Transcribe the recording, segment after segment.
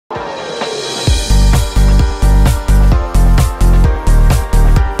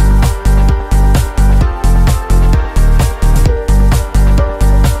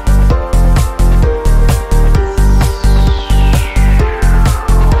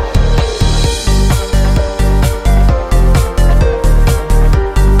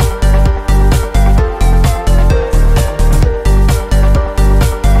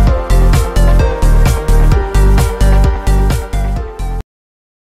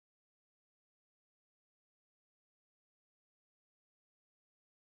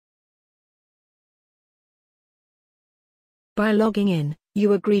By logging in,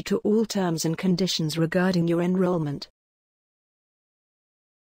 you agree to all terms and conditions regarding your enrollment.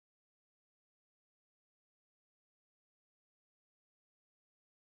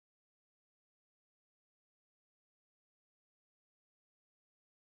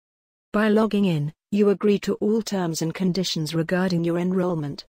 By logging in, you agree to all terms and conditions regarding your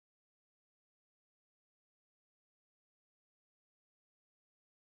enrollment.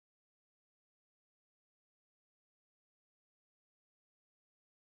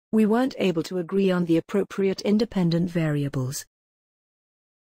 We weren't able to agree on the appropriate independent variables.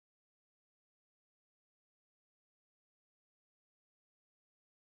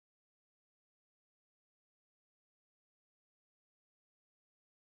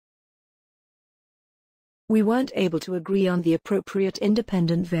 We weren't able to agree on the appropriate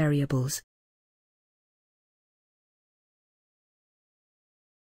independent variables.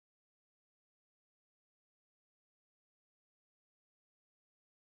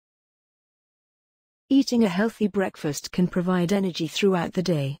 Eating a healthy breakfast can provide energy throughout the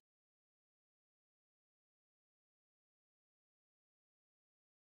day.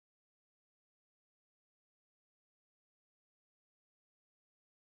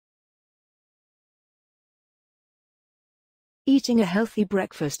 Eating a healthy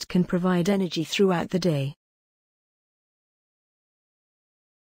breakfast can provide energy throughout the day.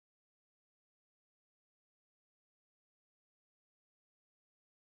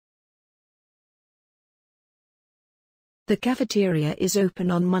 The cafeteria is open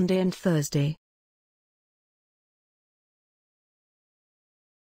on Monday and Thursday.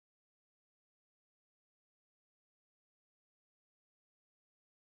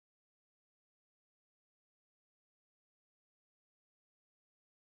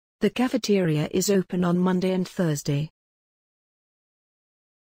 The cafeteria is open on Monday and Thursday.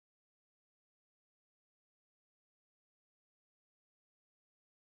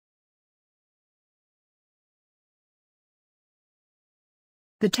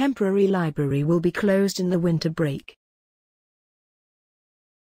 The temporary library will be closed in the winter break.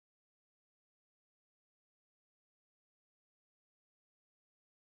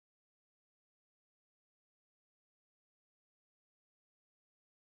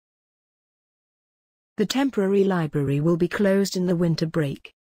 The temporary library will be closed in the winter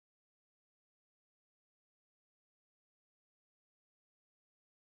break.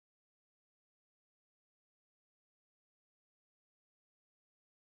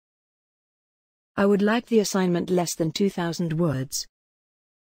 I would like the assignment less than 2,000 words.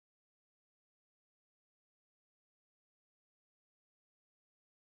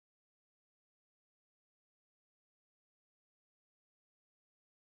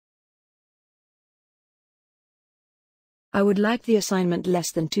 I would like the assignment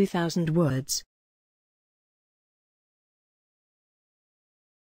less than 2,000 words.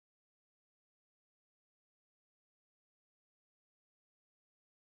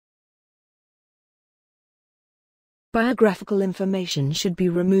 Biographical information should be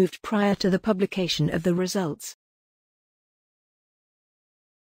removed prior to the publication of the results.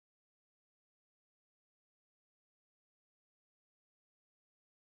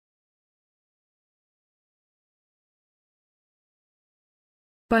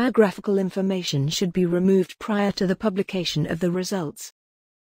 Biographical information should be removed prior to the publication of the results.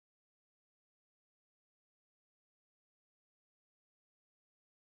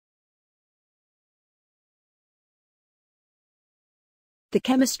 The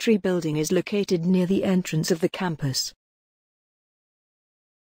chemistry building is located near the entrance of the campus.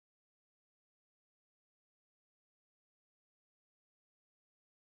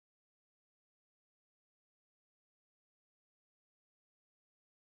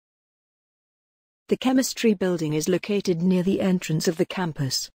 The chemistry building is located near the entrance of the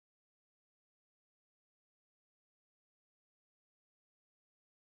campus.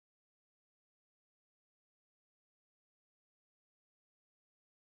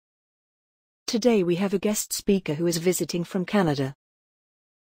 Today we have a guest speaker who is visiting from Canada.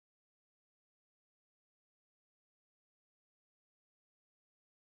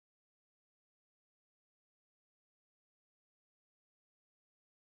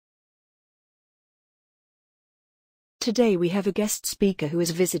 Today we have a guest speaker who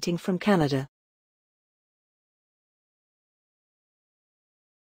is visiting from Canada.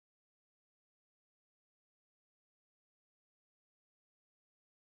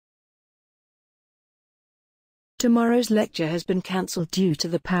 Tomorrow's lecture has been cancelled due to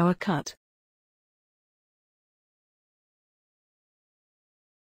the power cut.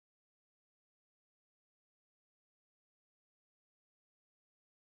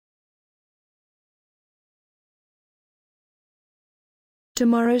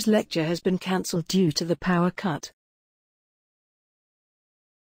 Tomorrow's lecture has been cancelled due to the power cut.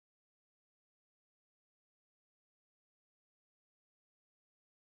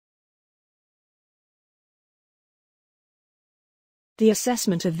 The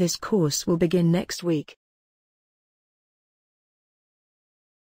assessment of this course will begin next week.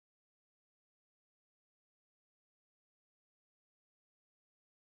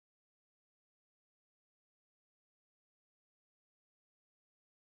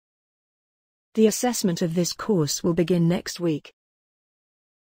 The assessment of this course will begin next week.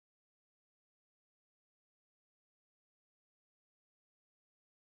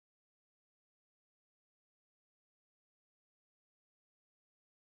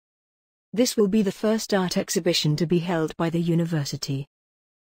 This will be the first art exhibition to be held by the university.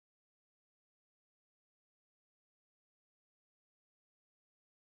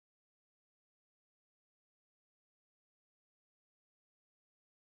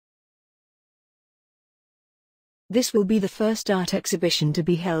 This will be the first art exhibition to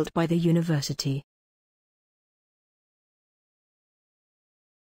be held by the university.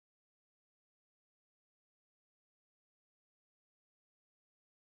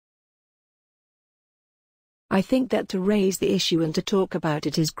 I think that to raise the issue and to talk about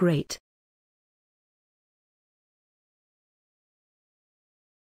it is great.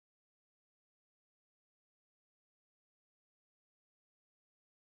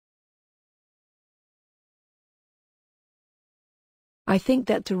 I think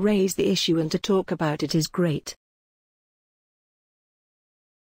that to raise the issue and to talk about it is great.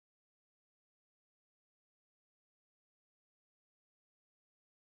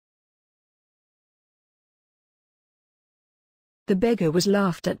 The beggar was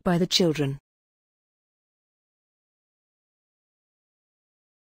laughed at by the children.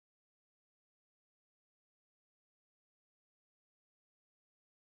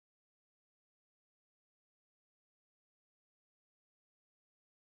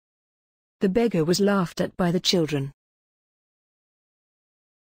 The beggar was laughed at by the children.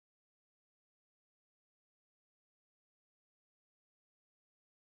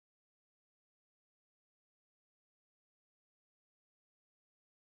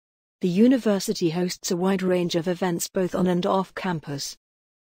 The university hosts a wide range of events both on and off campus.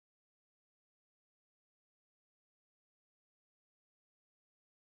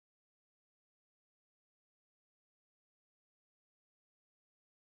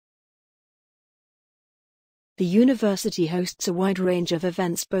 The university hosts a wide range of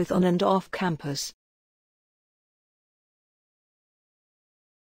events both on and off campus.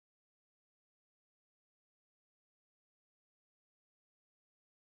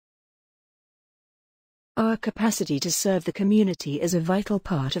 Our capacity to serve the community is a vital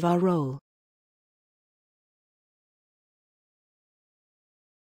part of our role.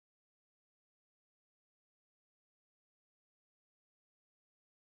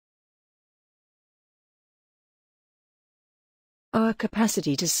 Our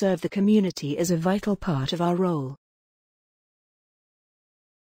capacity to serve the community is a vital part of our role.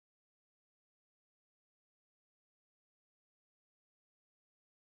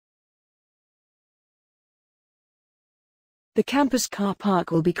 The campus car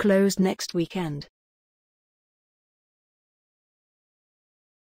park will be closed next weekend.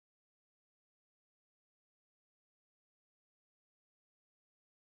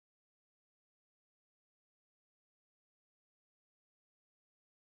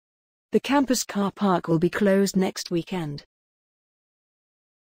 The campus car park will be closed next weekend.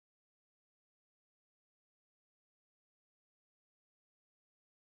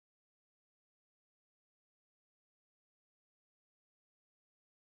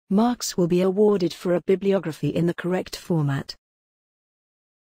 Marks will be awarded for a bibliography in the correct format.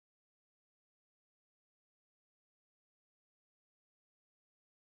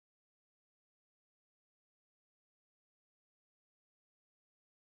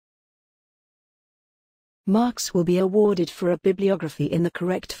 Marks will be awarded for a bibliography in the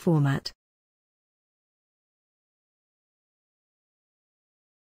correct format.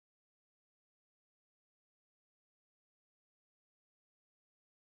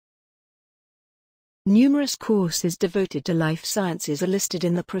 Numerous courses devoted to life sciences are listed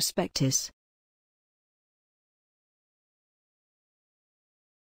in the prospectus.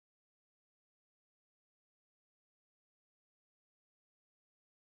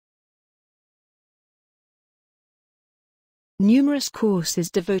 Numerous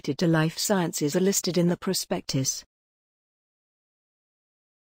courses devoted to life sciences are listed in the prospectus.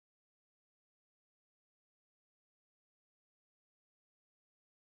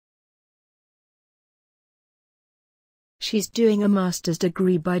 She's doing a master's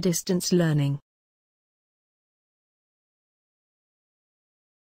degree by distance learning.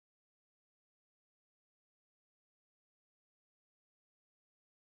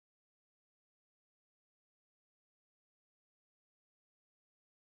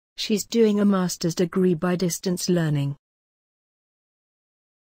 She's doing a master's degree by distance learning.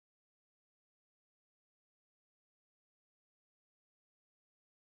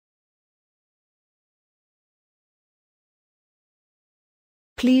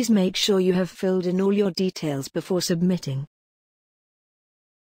 Please make sure you have filled in all your details before submitting.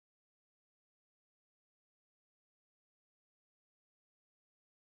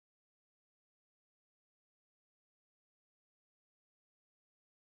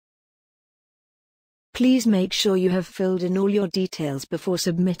 Please make sure you have filled in all your details before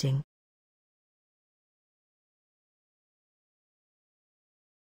submitting.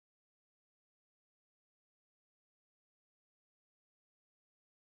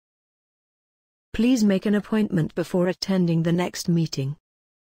 Please make an appointment before attending the next meeting.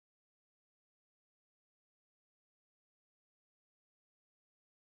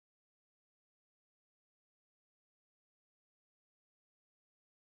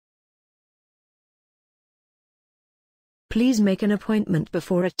 Please make an appointment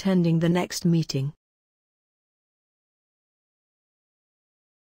before attending the next meeting.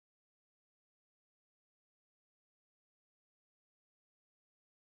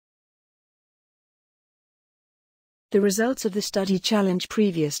 The results of the study challenge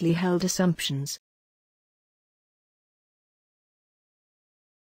previously held assumptions.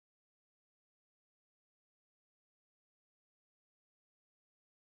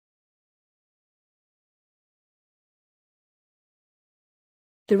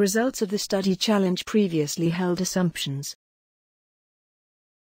 The results of the study challenge previously held assumptions.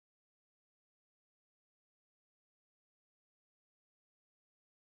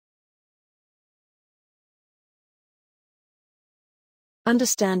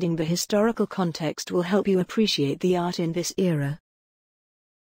 Understanding the historical context will help you appreciate the art in this era.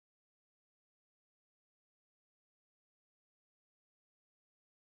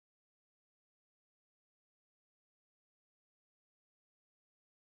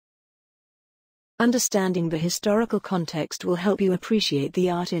 Understanding the historical context will help you appreciate the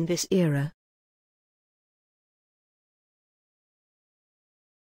art in this era.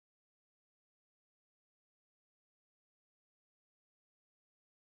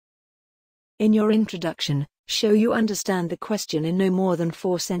 In your introduction, show you understand the question in no more than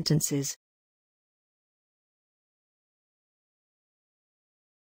 4 sentences.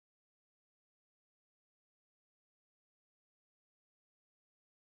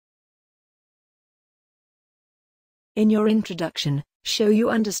 In your introduction, show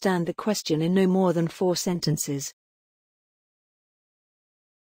you understand the question in no more than 4 sentences.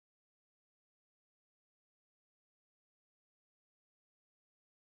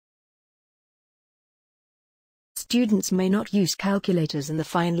 Students may not use calculators in the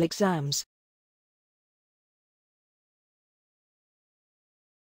final exams.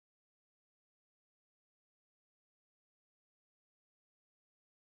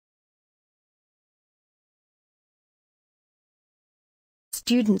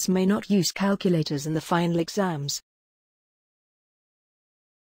 Students may not use calculators in the final exams.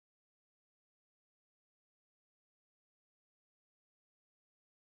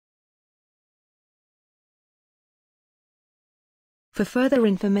 For further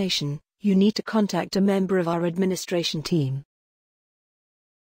information, you need to contact a member of our administration team.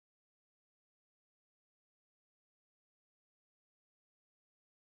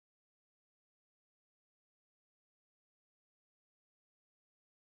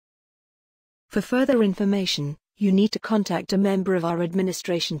 For further information, you need to contact a member of our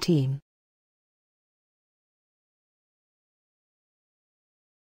administration team.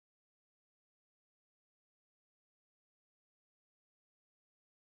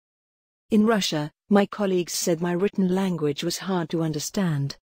 In Russia, my colleagues said my written language was hard to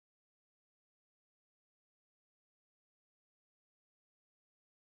understand.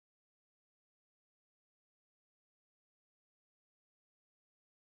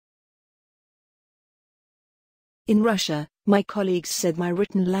 In Russia, my colleagues said my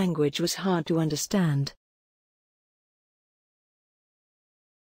written language was hard to understand.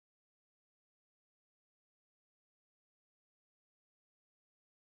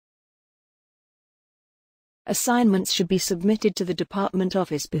 Assignments should be submitted to the department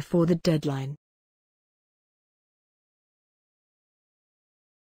office before the deadline.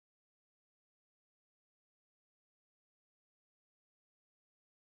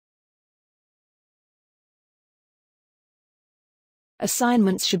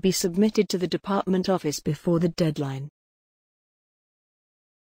 Assignments should be submitted to the department office before the deadline.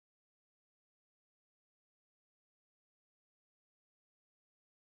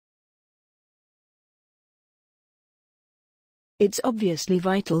 It's obviously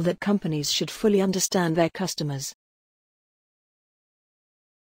vital that companies should fully understand their customers.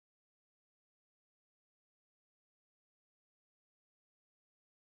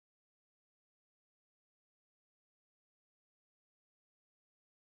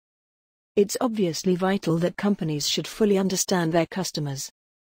 It's obviously vital that companies should fully understand their customers.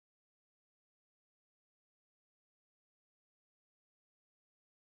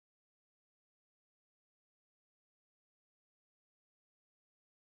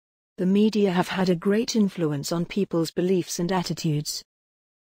 The media have had a great influence on people's beliefs and attitudes.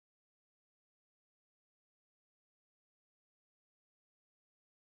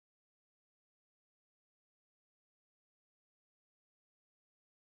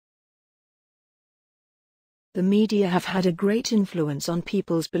 The media have had a great influence on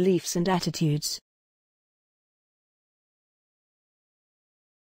people's beliefs and attitudes.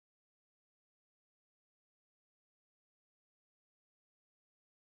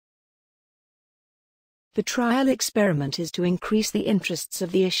 The trial experiment is to increase the interests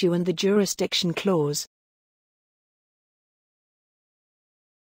of the issue and the jurisdiction clause.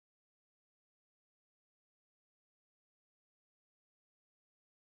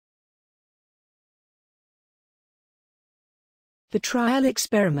 The trial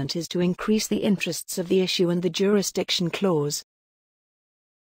experiment is to increase the interests of the issue and the jurisdiction clause.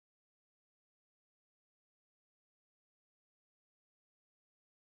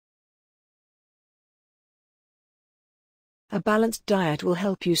 A balanced diet will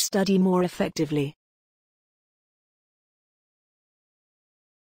help you study more effectively.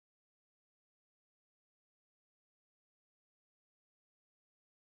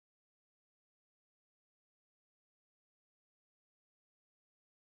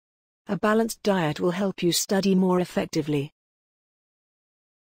 A balanced diet will help you study more effectively.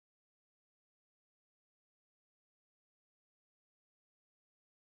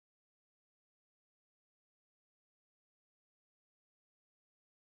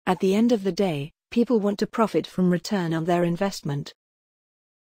 At the end of the day, people want to profit from return on their investment.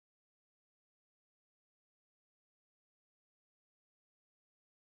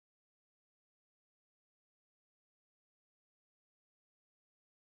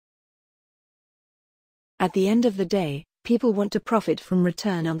 At the end of the day, people want to profit from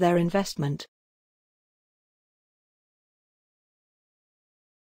return on their investment.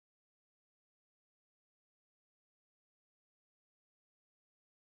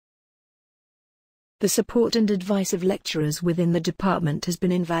 The support and advice of lecturers within the department has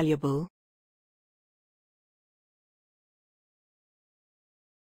been invaluable.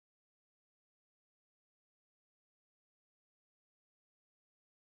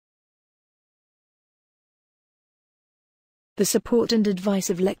 The support and advice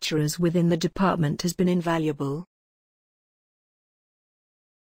of lecturers within the department has been invaluable.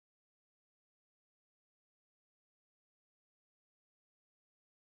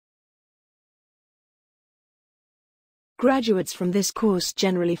 Graduates from this course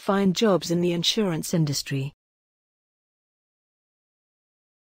generally find jobs in the insurance industry.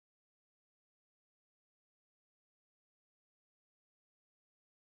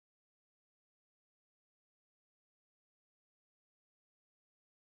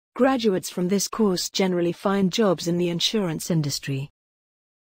 Graduates from this course generally find jobs in the insurance industry.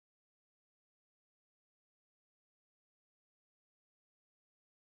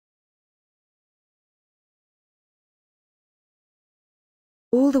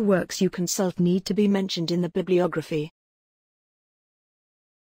 All the works you consult need to be mentioned in the bibliography.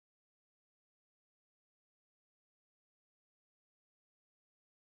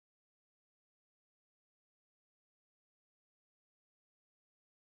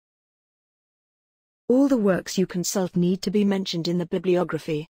 All the works you consult need to be mentioned in the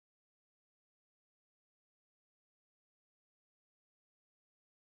bibliography.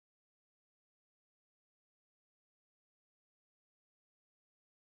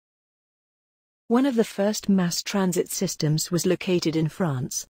 One of the first mass transit systems was located in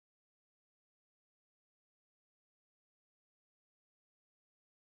France.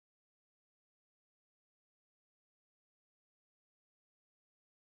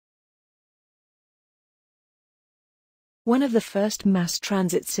 One of the first mass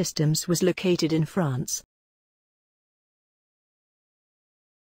transit systems was located in France.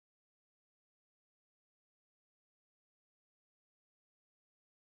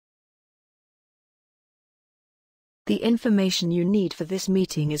 The information you need for this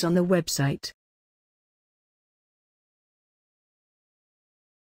meeting is on the website.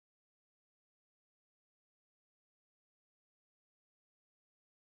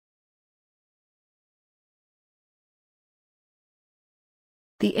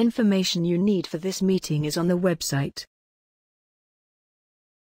 The information you need for this meeting is on the website.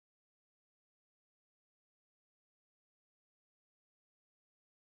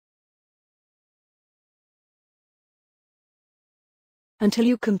 Until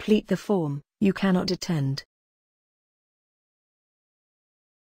you complete the form, you cannot attend.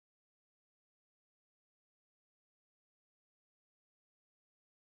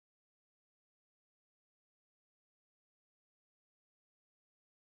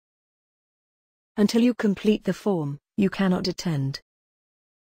 Until you complete the form, you cannot attend.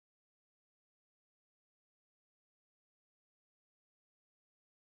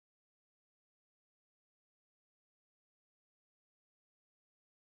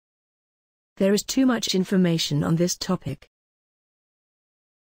 There is too much information on this topic.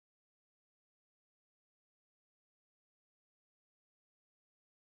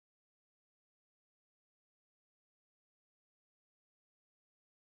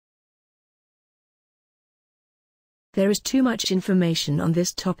 There is too much information on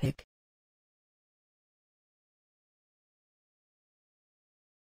this topic.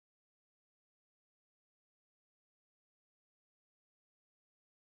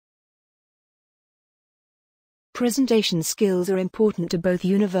 Presentation skills are important to both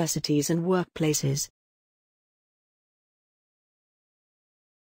universities and workplaces.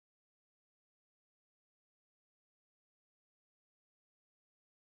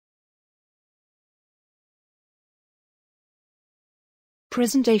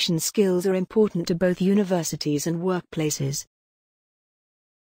 Presentation skills are important to both universities and workplaces.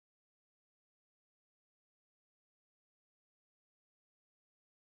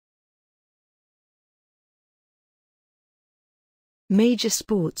 Major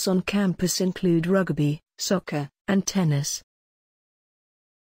sports on campus include rugby, soccer, and tennis.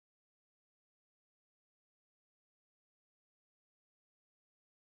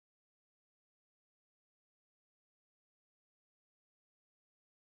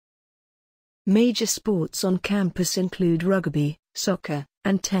 Major sports on campus include rugby, soccer,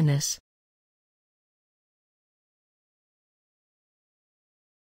 and tennis.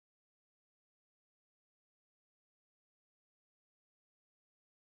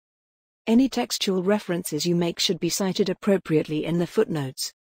 Any textual references you make should be cited appropriately in the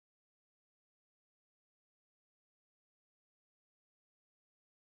footnotes.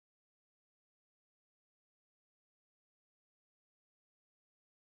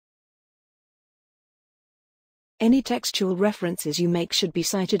 Any textual references you make should be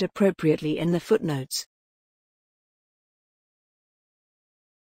cited appropriately in the footnotes.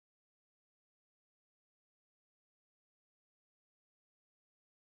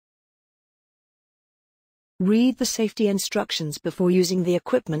 Read the safety instructions before using the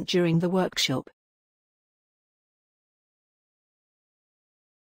equipment during the workshop.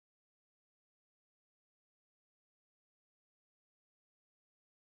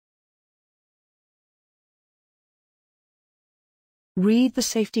 Read the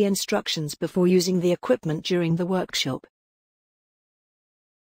safety instructions before using the equipment during the workshop.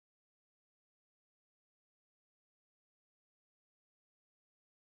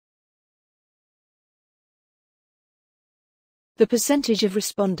 The percentage of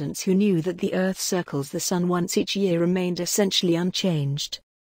respondents who knew that the Earth circles the Sun once each year remained essentially unchanged.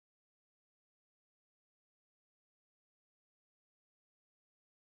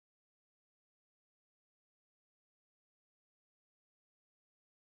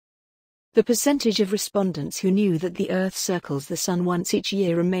 The percentage of respondents who knew that the Earth circles the Sun once each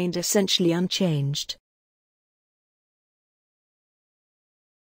year remained essentially unchanged.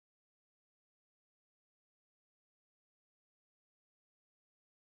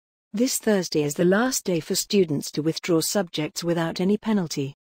 This Thursday is the last day for students to withdraw subjects without any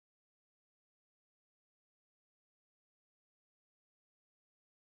penalty.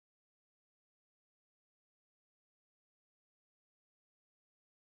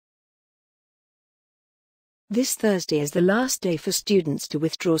 This Thursday is the last day for students to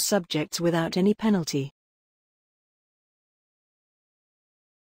withdraw subjects without any penalty.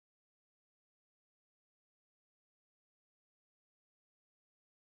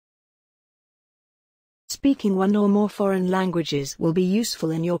 Speaking one or more foreign languages will be useful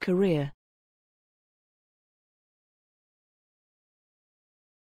in your career.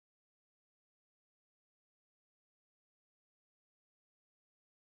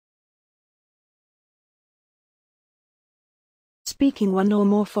 Speaking one or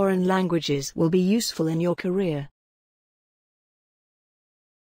more foreign languages will be useful in your career.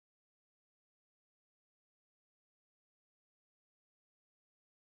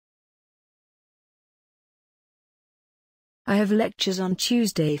 I have lectures on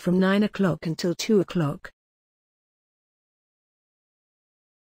Tuesday from 9 o'clock until 2 o'clock.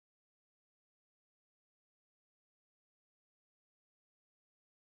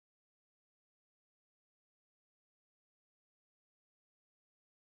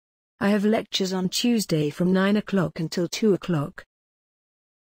 I have lectures on Tuesday from 9 o'clock until 2 o'clock.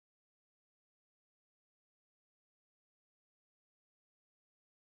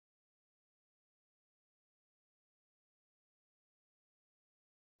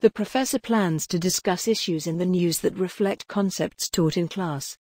 The professor plans to discuss issues in the news that reflect concepts taught in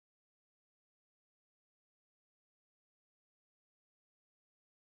class.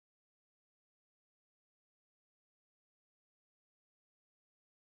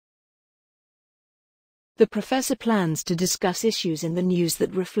 The professor plans to discuss issues in the news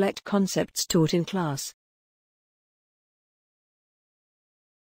that reflect concepts taught in class.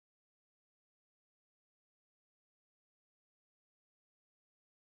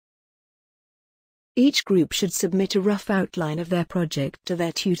 Each group should submit a rough outline of their project to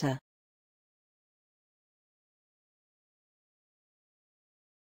their tutor.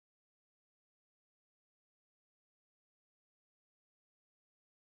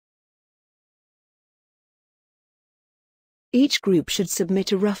 Each group should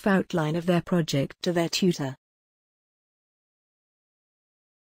submit a rough outline of their project to their tutor.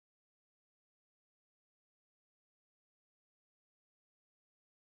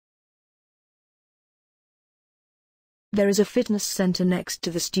 There is a fitness center next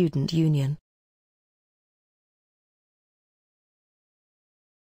to the student union.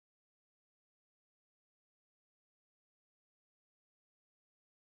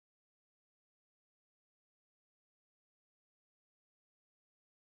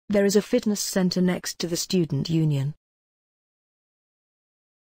 There is a fitness center next to the student union.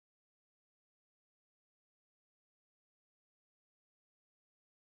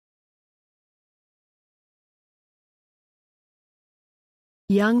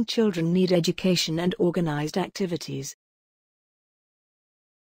 Young children need education and organized activities.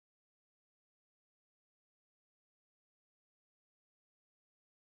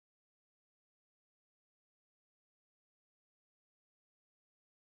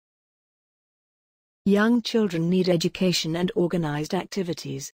 Young children need education and organized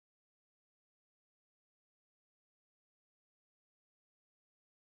activities.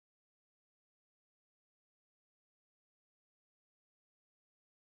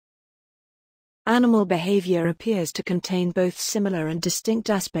 Animal behavior appears to contain both similar and distinct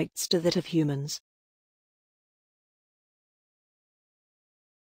aspects to that of humans.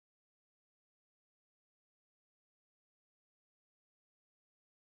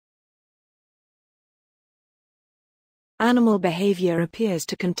 Animal behavior appears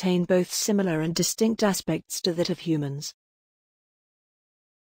to contain both similar and distinct aspects to that of humans.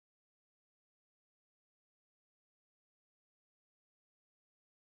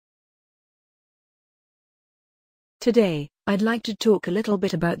 Today, I'd like to talk a little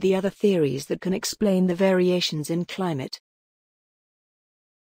bit about the other theories that can explain the variations in climate.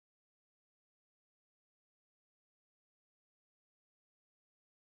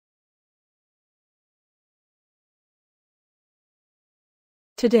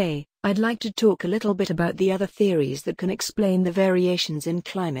 Today, I'd like to talk a little bit about the other theories that can explain the variations in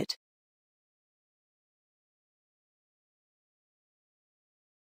climate.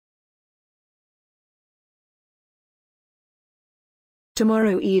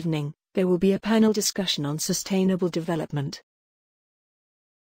 Tomorrow evening, there will be a panel discussion on sustainable development.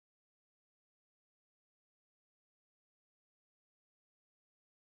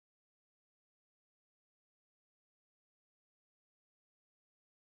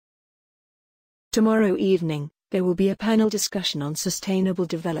 Tomorrow evening, there will be a panel discussion on sustainable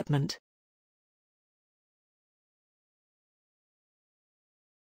development.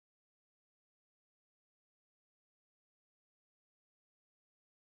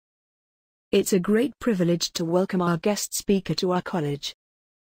 It's a great privilege to welcome our guest speaker to our college.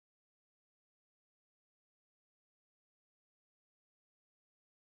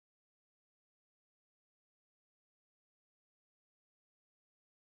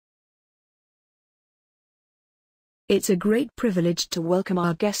 It's a great privilege to welcome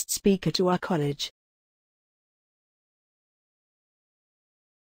our guest speaker to our college.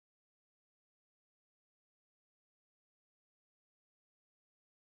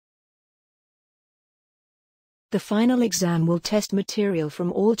 The final exam will test material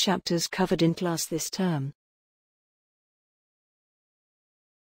from all chapters covered in class this term.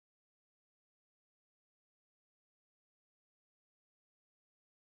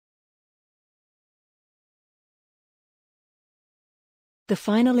 The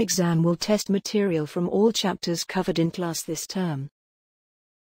final exam will test material from all chapters covered in class this term.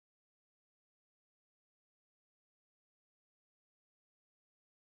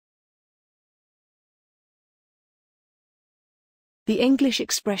 The English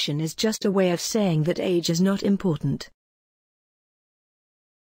expression is just a way of saying that age is not important.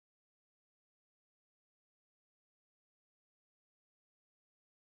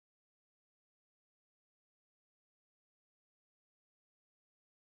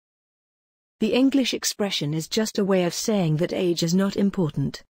 The English expression is just a way of saying that age is not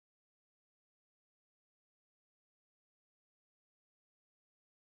important.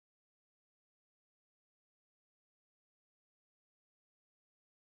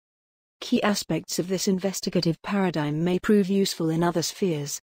 Key aspects of this investigative paradigm may prove useful in other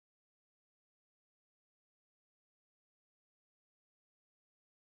spheres.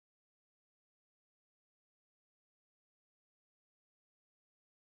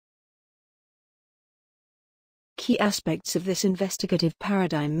 Key aspects of this investigative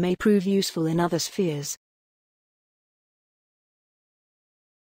paradigm may prove useful in other spheres.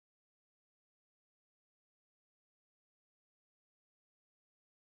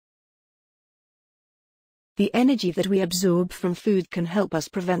 The energy that we absorb from food can help us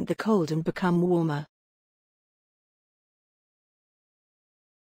prevent the cold and become warmer.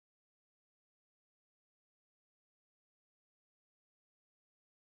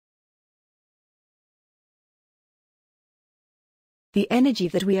 The energy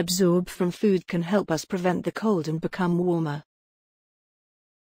that we absorb from food can help us prevent the cold and become warmer.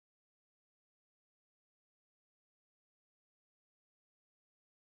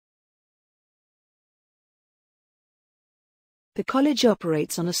 The college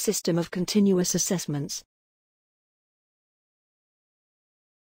operates on a system of continuous assessments.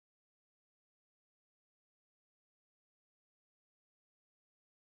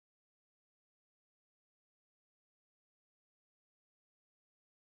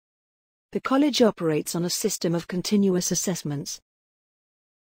 The college operates on a system of continuous assessments.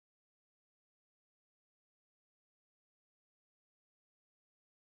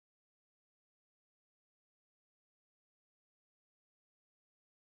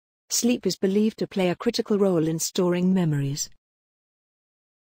 Sleep is believed to play a critical role in storing memories.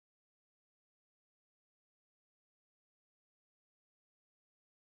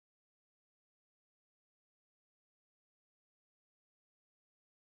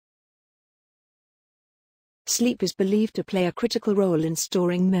 Sleep is believed to play a critical role in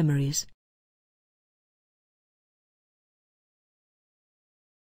storing memories.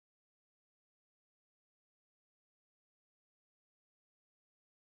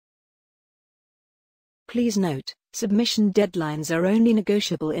 Please note, submission deadlines are only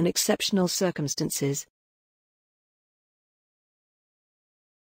negotiable in exceptional circumstances.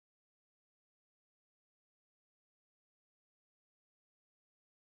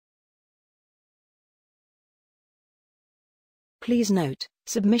 Please note,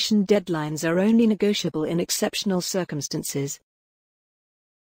 submission deadlines are only negotiable in exceptional circumstances.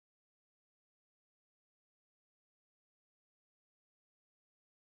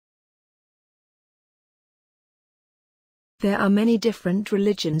 There are many different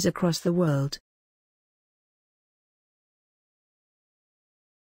religions across the world.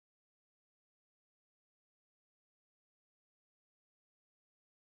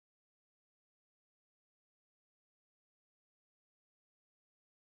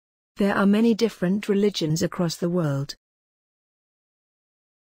 There are many different religions across the world.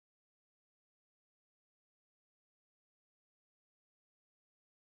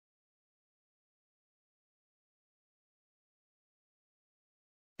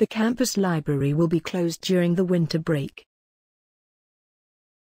 The campus library will be closed during the winter break.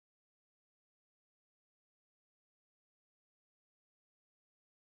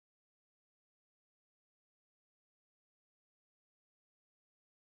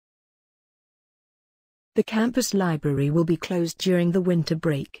 The campus library will be closed during the winter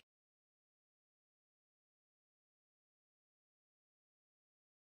break.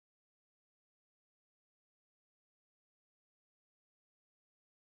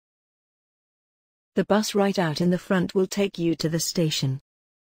 The bus right out in the front will take you to the station.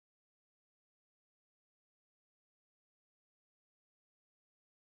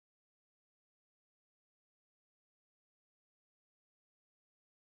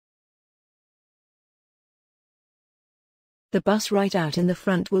 The bus right out in the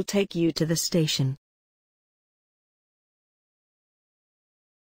front will take you to the station.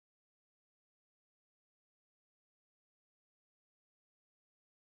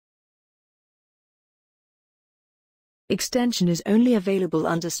 Extension is only available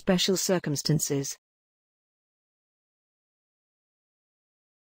under special circumstances.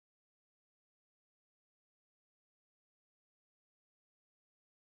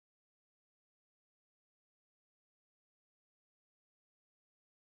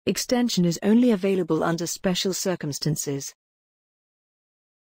 Extension is only available under special circumstances.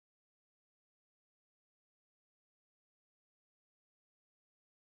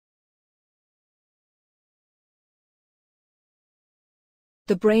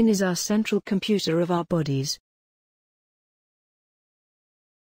 The brain is our central computer of our bodies.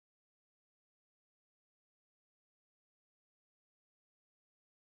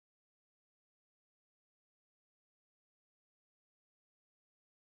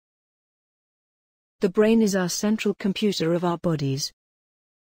 The brain is our central computer of our bodies.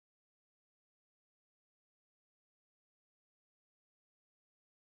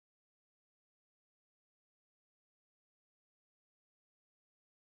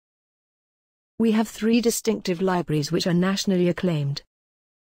 We have 3 distinctive libraries which are nationally acclaimed.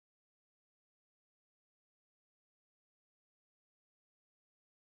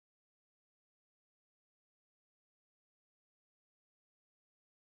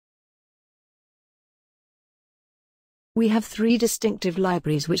 We have 3 distinctive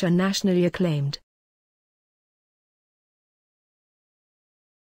libraries which are nationally acclaimed.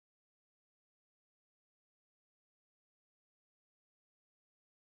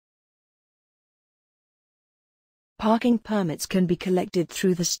 Parking permits can be collected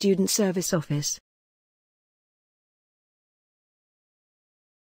through the Student Service Office.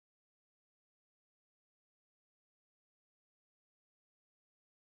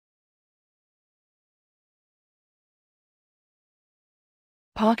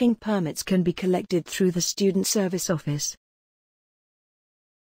 Parking permits can be collected through the Student Service Office.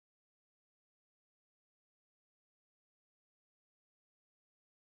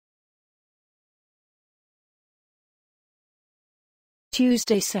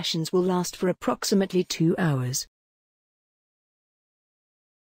 Tuesday sessions will last for approximately 2 hours.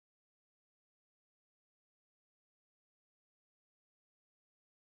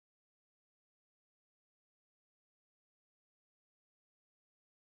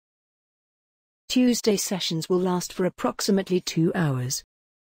 Tuesday sessions will last for approximately 2 hours.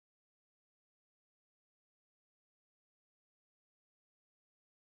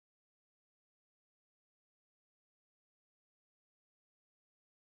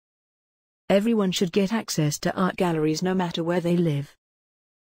 Everyone should get access to art galleries no matter where they live.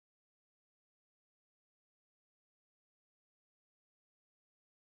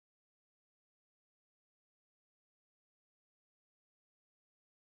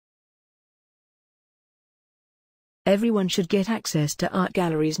 Everyone should get access to art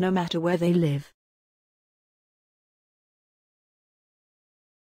galleries no matter where they live.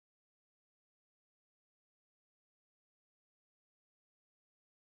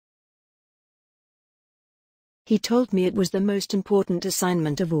 He told me it was the most important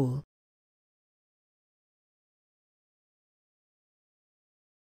assignment of all.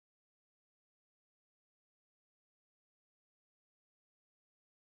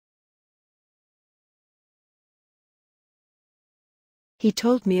 He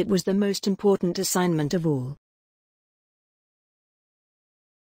told me it was the most important assignment of all.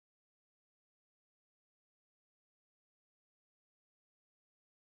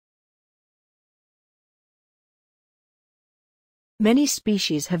 Many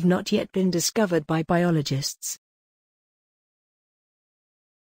species have not yet been discovered by biologists.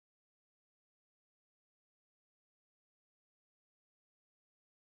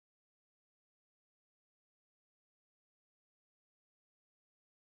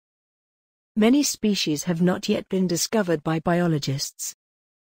 Many species have not yet been discovered by biologists.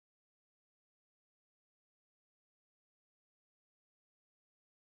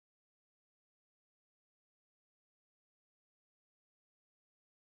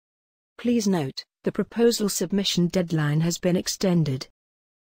 Please note, the proposal submission deadline has been extended.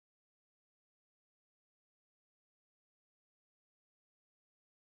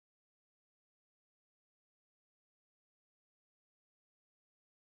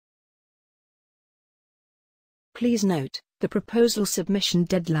 Please note, the proposal submission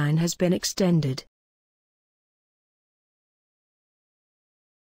deadline has been extended.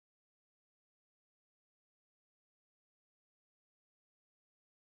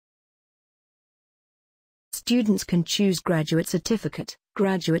 Students can choose graduate certificate,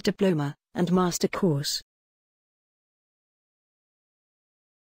 graduate diploma, and master course.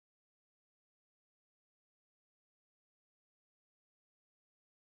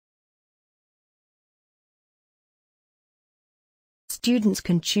 Students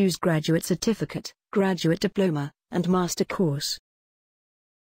can choose graduate certificate, graduate diploma, and master course.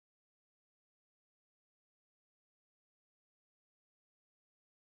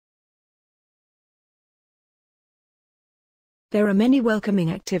 There are many welcoming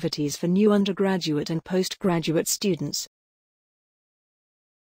activities for new undergraduate and postgraduate students.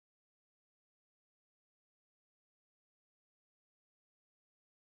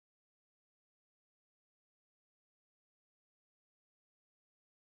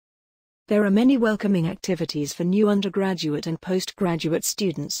 There are many welcoming activities for new undergraduate and postgraduate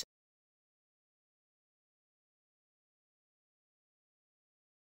students.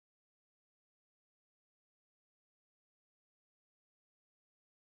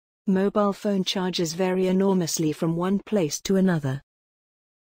 Mobile phone charges vary enormously from one place to another.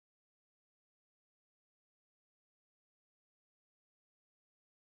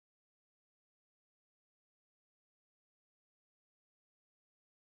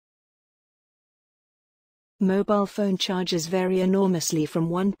 Mobile phone charges vary enormously from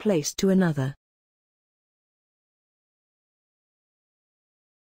one place to another.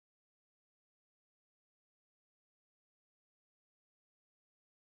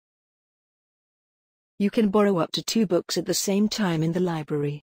 You can borrow up to 2 books at the same time in the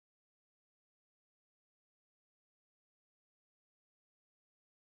library.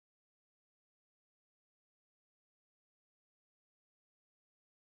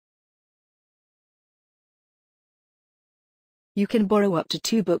 You can borrow up to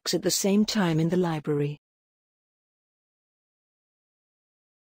 2 books at the same time in the library.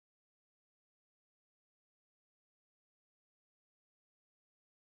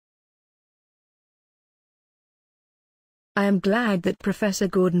 I am glad that Professor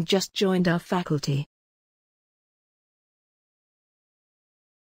Gordon just joined our faculty.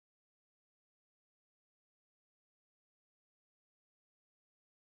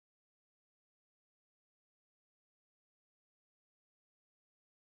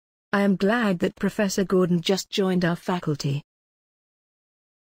 I am glad that Professor Gordon just joined our faculty.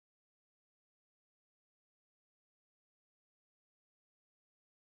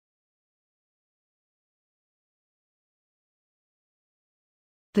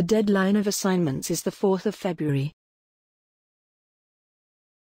 The deadline of assignments is the 4th of February.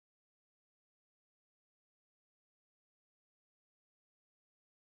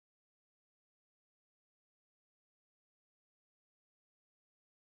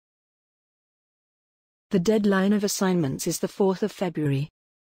 The deadline of assignments is the 4th of February.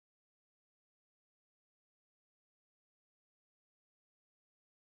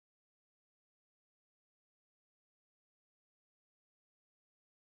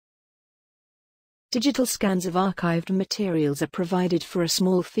 Digital scans of archived materials are provided for a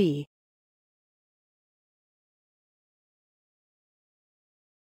small fee.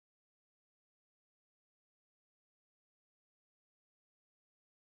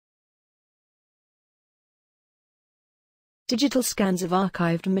 Digital scans of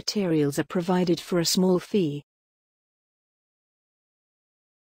archived materials are provided for a small fee.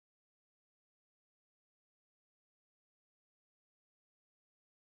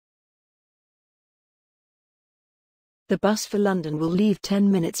 The bus for London will leave 10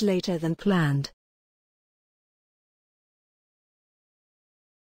 minutes later than planned.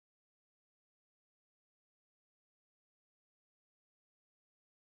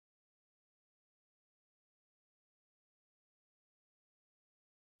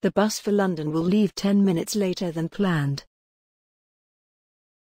 The bus for London will leave 10 minutes later than planned.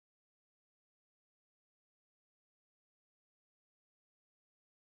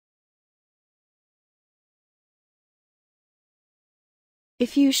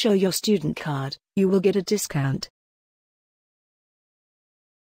 If you show your student card, you will get a discount.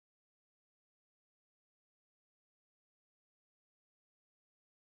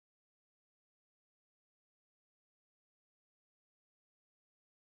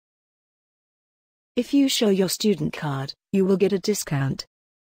 If you show your student card, you will get a discount.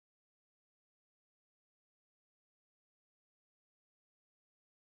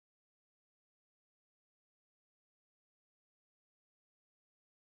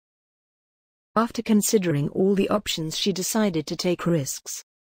 After considering all the options, she decided to take risks.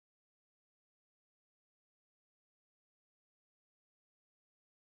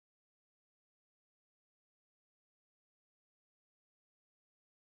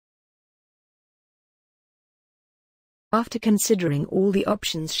 After considering all the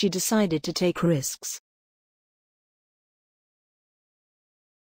options, she decided to take risks.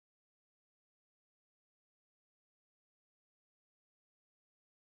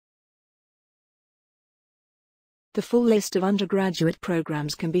 The full list of undergraduate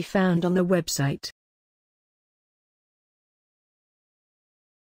programs can be found on the website.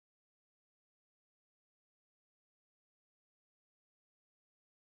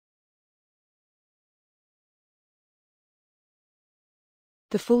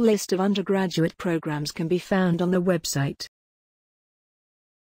 The full list of undergraduate programs can be found on the website.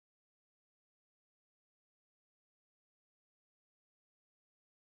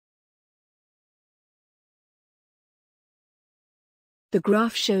 The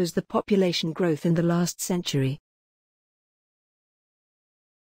graph shows the population growth in the last century.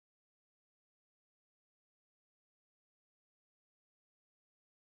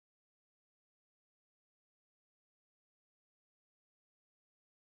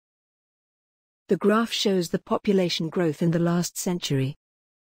 The graph shows the population growth in the last century.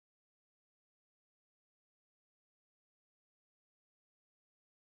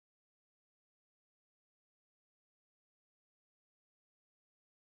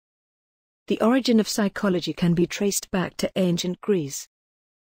 The origin of psychology can be traced back to ancient Greece.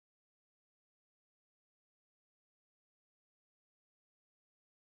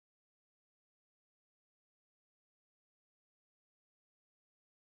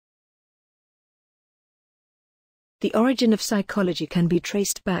 The origin of psychology can be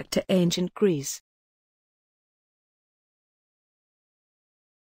traced back to ancient Greece.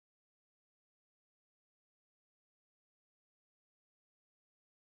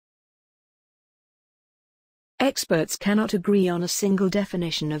 Experts cannot agree on a single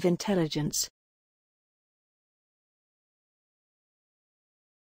definition of intelligence.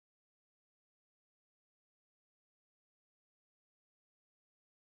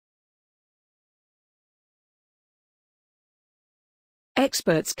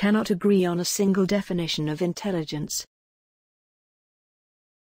 Experts cannot agree on a single definition of intelligence.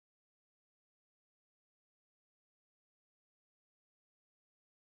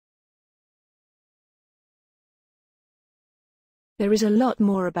 There is a lot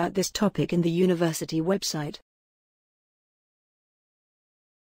more about this topic in the university website.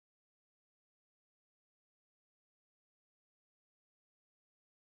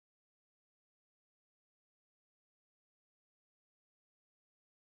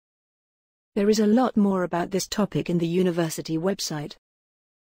 There is a lot more about this topic in the university website.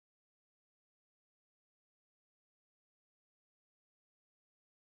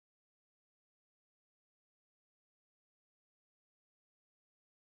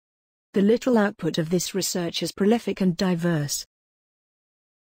 The literal output of this research is prolific and diverse.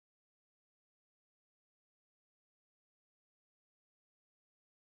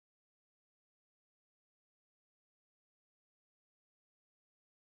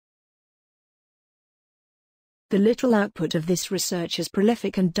 The literal output of this research is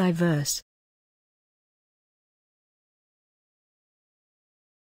prolific and diverse.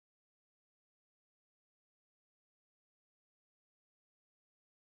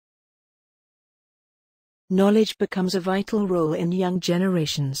 Knowledge becomes a vital role in young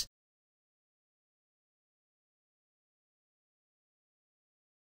generations.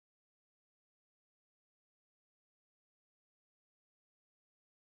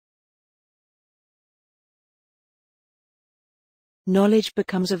 Knowledge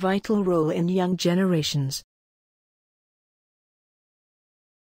becomes a vital role in young generations.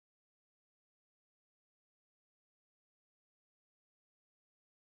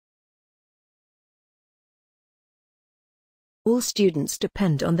 All students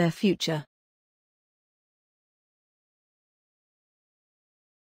depend on their future.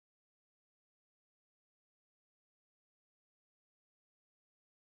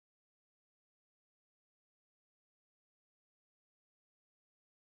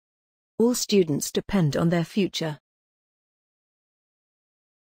 All students depend on their future.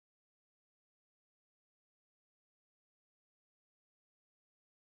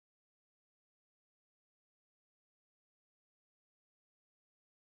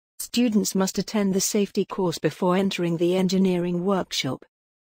 Students must attend the safety course before entering the engineering workshop.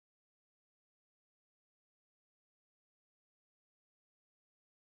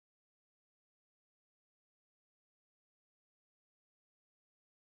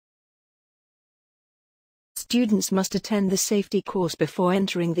 Students must attend the safety course before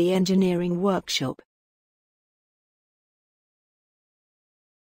entering the engineering workshop.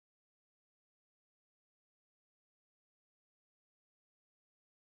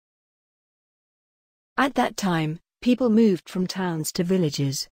 At that time, People moved from towns to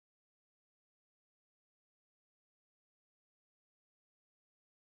villages.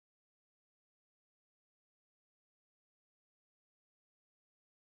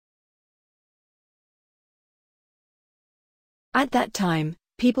 At that time,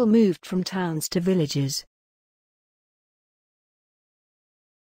 people moved from towns to villages.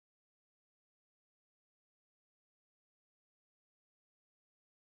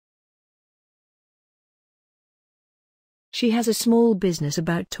 She has a small business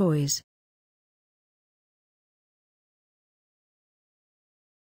about toys.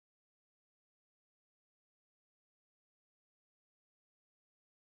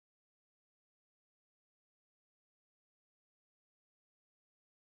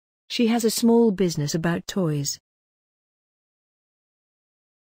 She has a small business about toys.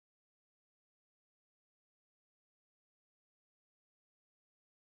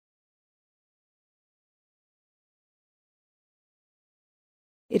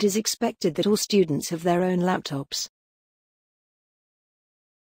 It is expected that all students have their own laptops.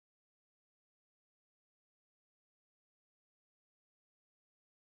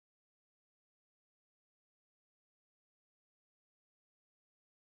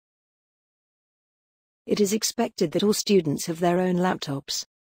 It is expected that all students have their own laptops.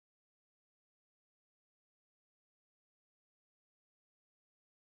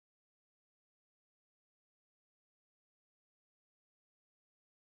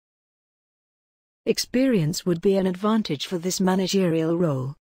 Experience would be an advantage for this managerial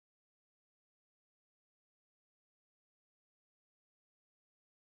role.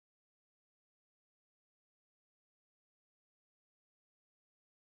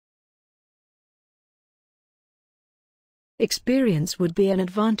 Experience would be an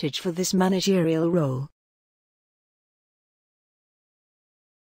advantage for this managerial role.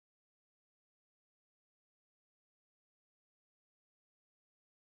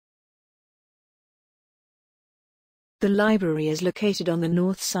 The library is located on the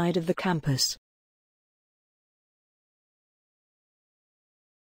north side of the campus.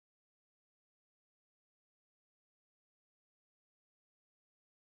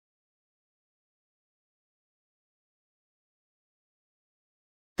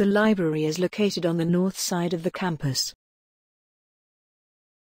 The library is located on the north side of the campus.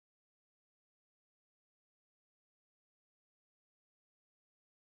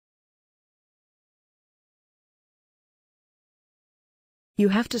 You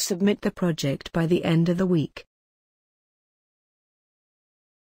have to submit the project by the end of the week.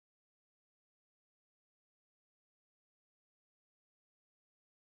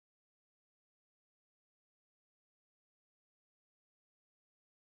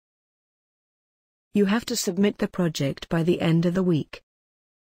 You have to submit the project by the end of the week.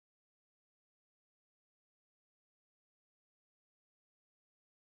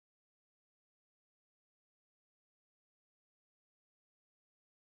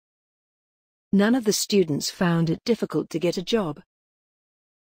 None of the students found it difficult to get a job.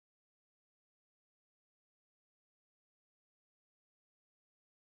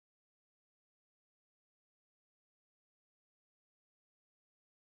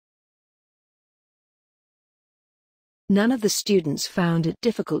 None of the students found it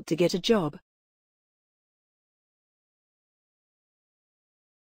difficult to get a job.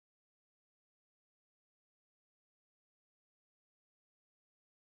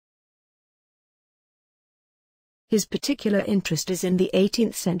 His particular interest is in the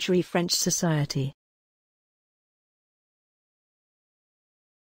 18th century French society.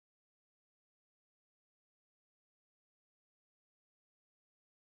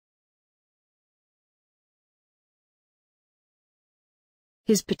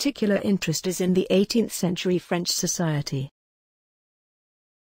 His particular interest is in the 18th century French society.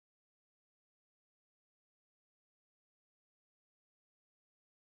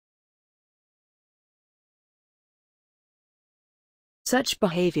 Such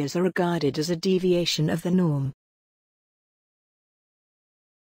behaviors are regarded as a deviation of the norm.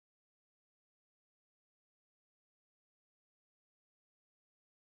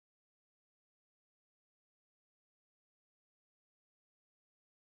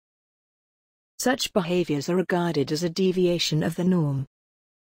 Such behaviors are regarded as a deviation of the norm.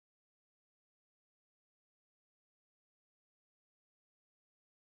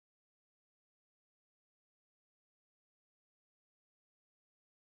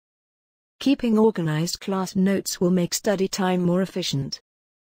 Keeping organized class notes will make study time more efficient.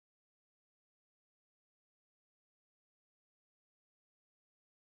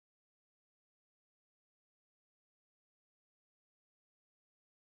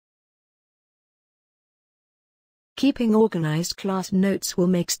 Keeping organized class notes will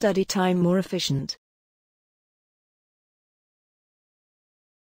make study time more efficient.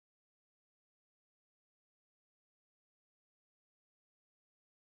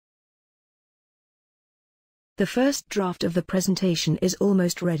 The first draft of the presentation is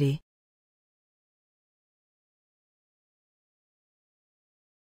almost ready.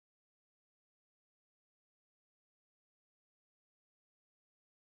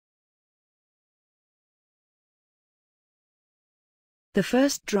 The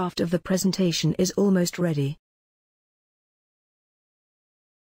first draft of the presentation is almost ready.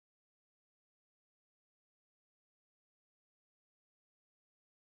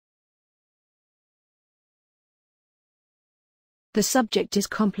 The subject is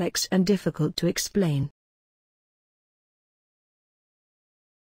complex and difficult to explain.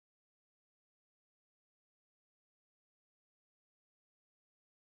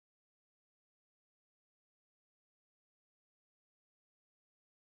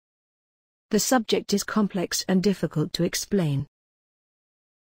 The subject is complex and difficult to explain.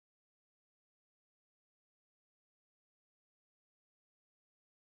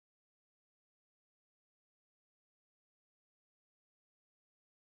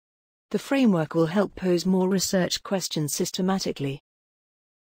 The framework will help pose more research questions systematically.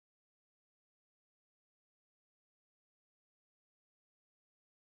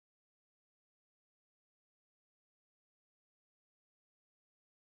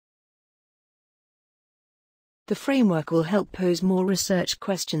 The framework will help pose more research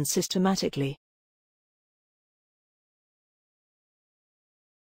questions systematically.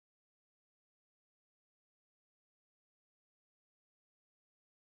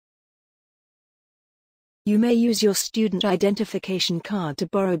 You may use your student identification card to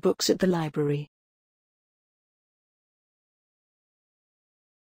borrow books at the library.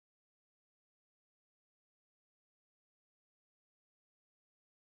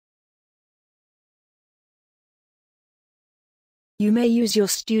 You may use your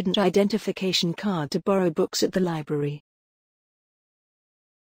student identification card to borrow books at the library.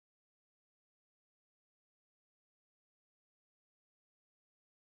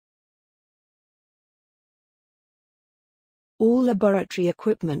 All laboratory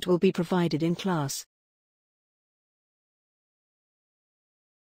equipment will be provided in class.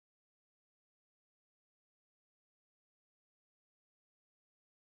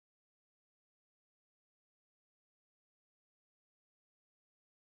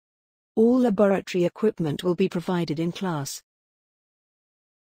 All laboratory equipment will be provided in class.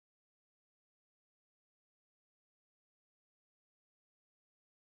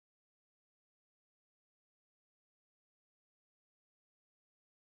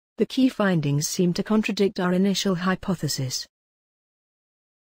 The key findings seem to contradict our initial hypothesis.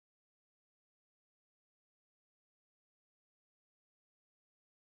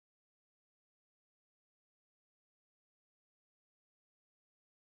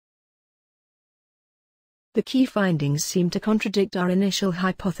 The key findings seem to contradict our initial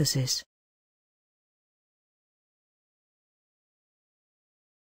hypothesis.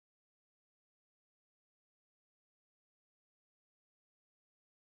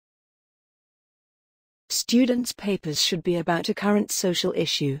 Students' papers should be about a current social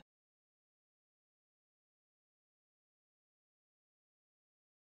issue.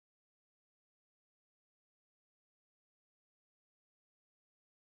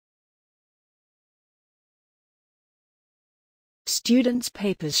 Students'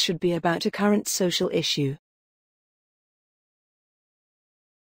 papers should be about a current social issue.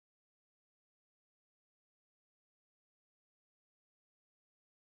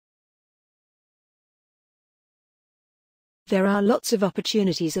 There are lots of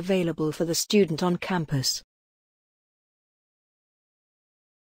opportunities available for the student on campus.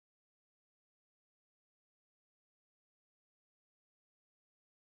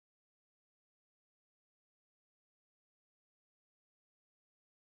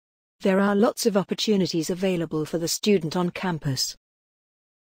 There are lots of opportunities available for the student on campus.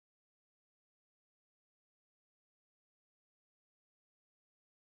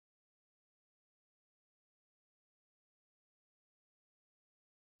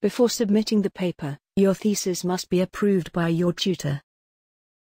 Before submitting the paper, your thesis must be approved by your tutor.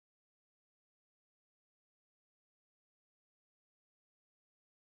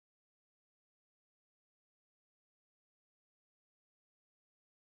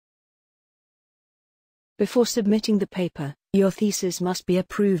 Before submitting the paper, your thesis must be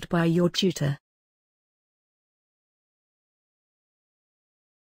approved by your tutor.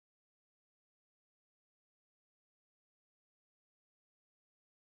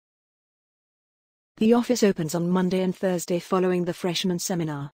 The office opens on Monday and Thursday following the freshman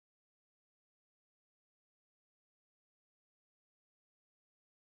seminar.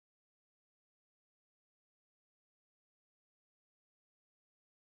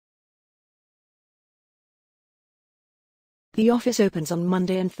 The office opens on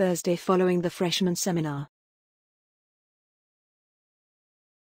Monday and Thursday following the freshman seminar.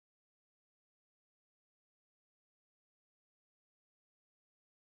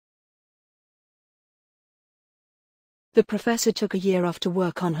 The professor took a year off to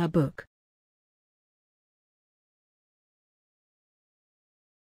work on her book.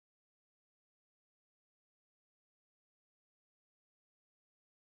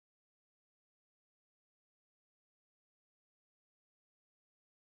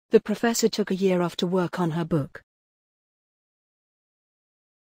 The professor took a year off to work on her book.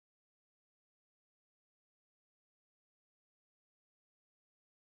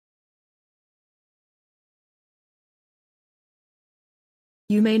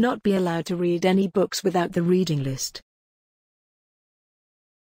 You may not be allowed to read any books without the reading list.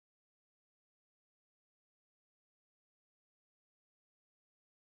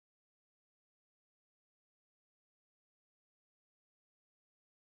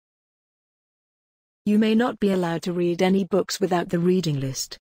 You may not be allowed to read any books without the reading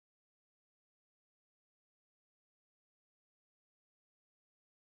list.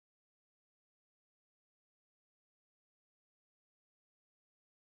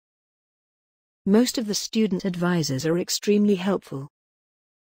 Most of the student advisors are extremely helpful.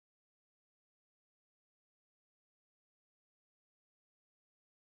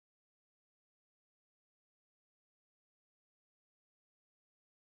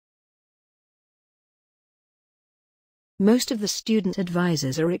 Most of the student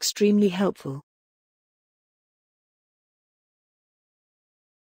advisors are extremely helpful.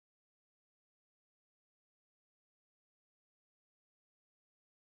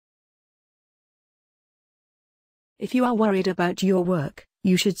 If you are worried about your work,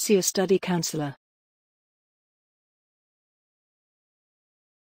 you should see a study counselor.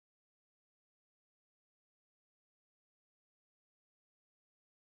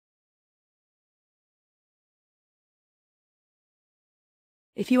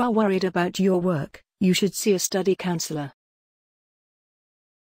 If you are worried about your work, you should see a study counselor.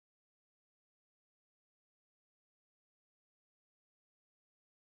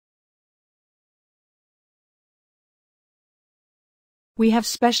 We have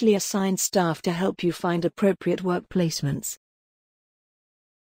specially assigned staff to help you find appropriate work placements.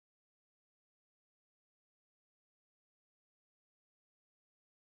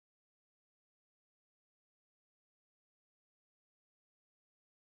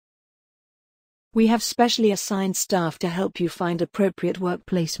 We have specially assigned staff to help you find appropriate work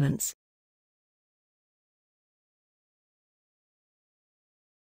placements.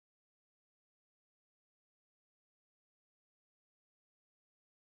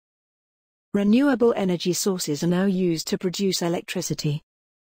 Renewable energy sources are now used to produce electricity.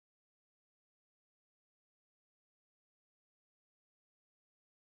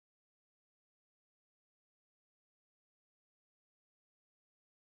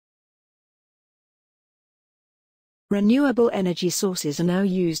 Renewable energy sources are now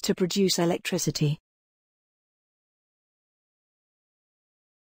used to produce electricity.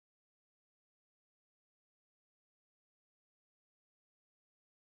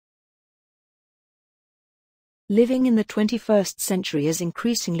 Living in the 21st century is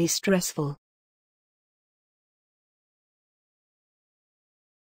increasingly stressful.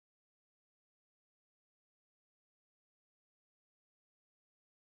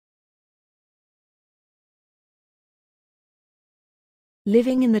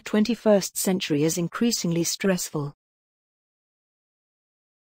 Living in the 21st century is increasingly stressful.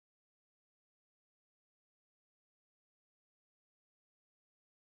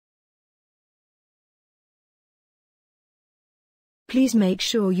 Please make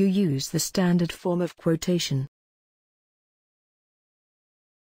sure you use the standard form of quotation.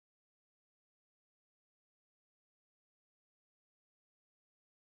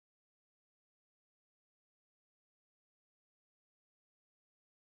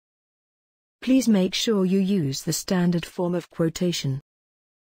 Please make sure you use the standard form of quotation.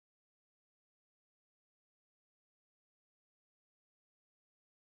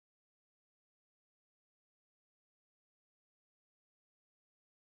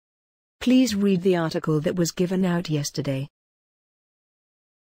 Please read the article that was given out yesterday.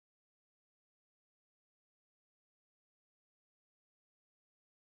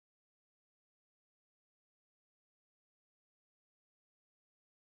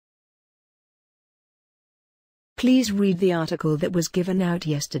 Please read the article that was given out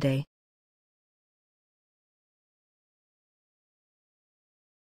yesterday.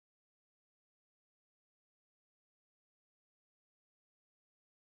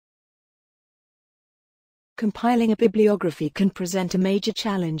 Compiling a bibliography can present a major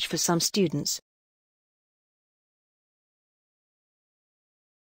challenge for some students.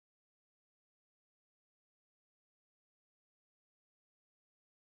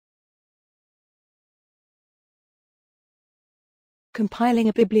 Compiling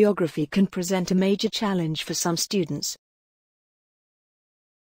a bibliography can present a major challenge for some students.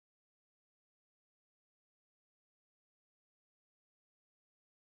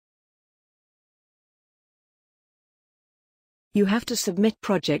 You have to submit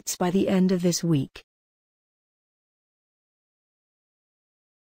projects by the end of this week.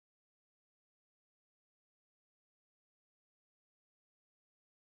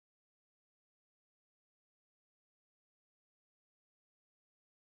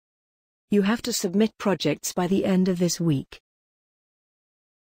 You have to submit projects by the end of this week.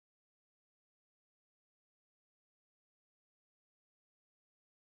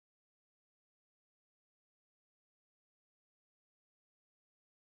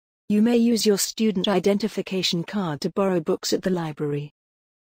 You may use your student identification card to borrow books at the library.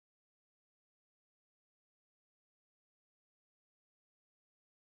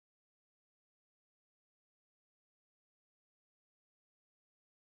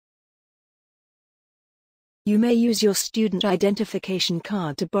 You may use your student identification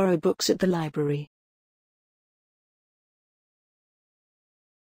card to borrow books at the library.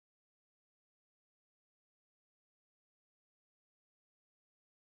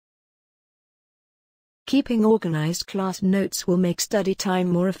 Keeping organized class notes will make study time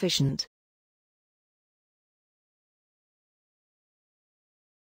more efficient.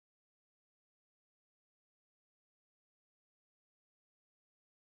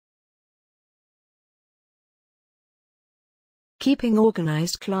 Keeping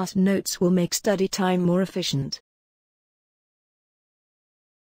organized class notes will make study time more efficient.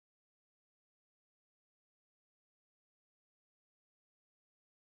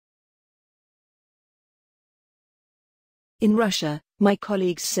 In Russia, my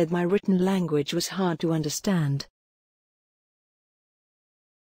colleagues said my written language was hard to understand.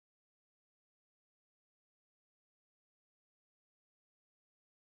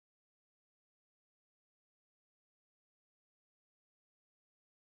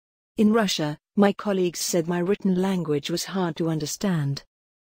 In Russia, my colleagues said my written language was hard to understand.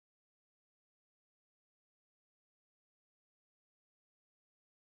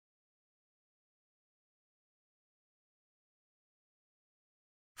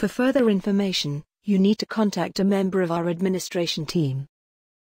 For further information, you need to contact a member of our administration team.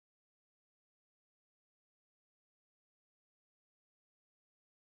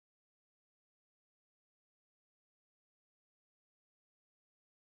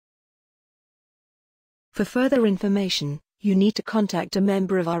 For further information, you need to contact a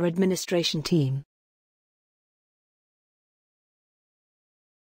member of our administration team.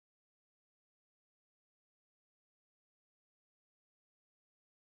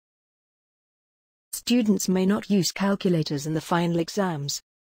 Students may not use calculators in the final exams.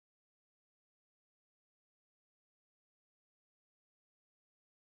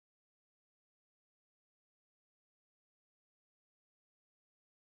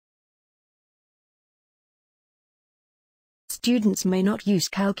 Students may not use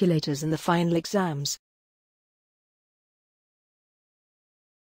calculators in the final exams.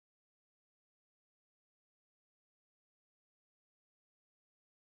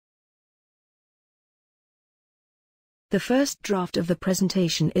 The first draft of the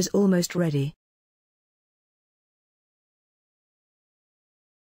presentation is almost ready.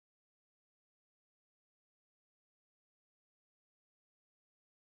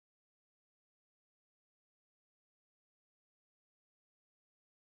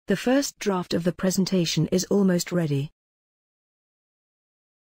 The first draft of the presentation is almost ready.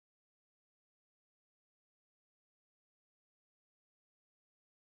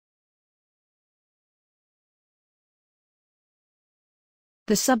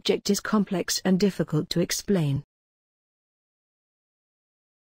 The subject is complex and difficult to explain.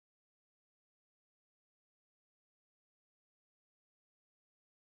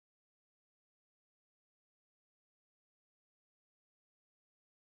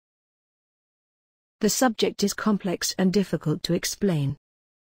 The subject is complex and difficult to explain.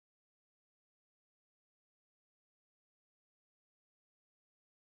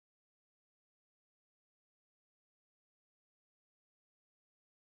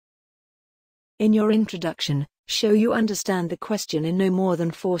 In your introduction, Show you understand the question in no more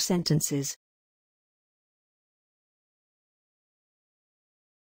than 4 sentences.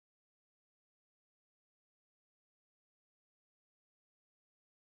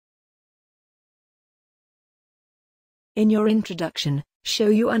 In your introduction, show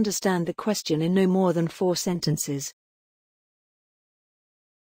you understand the question in no more than 4 sentences.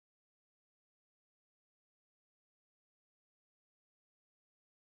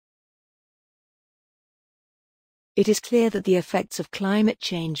 It is clear that the effects of climate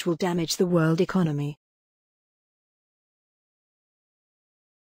change will damage the world economy.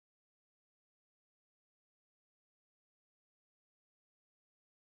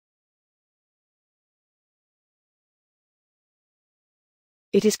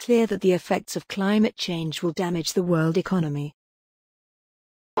 It is clear that the effects of climate change will damage the world economy.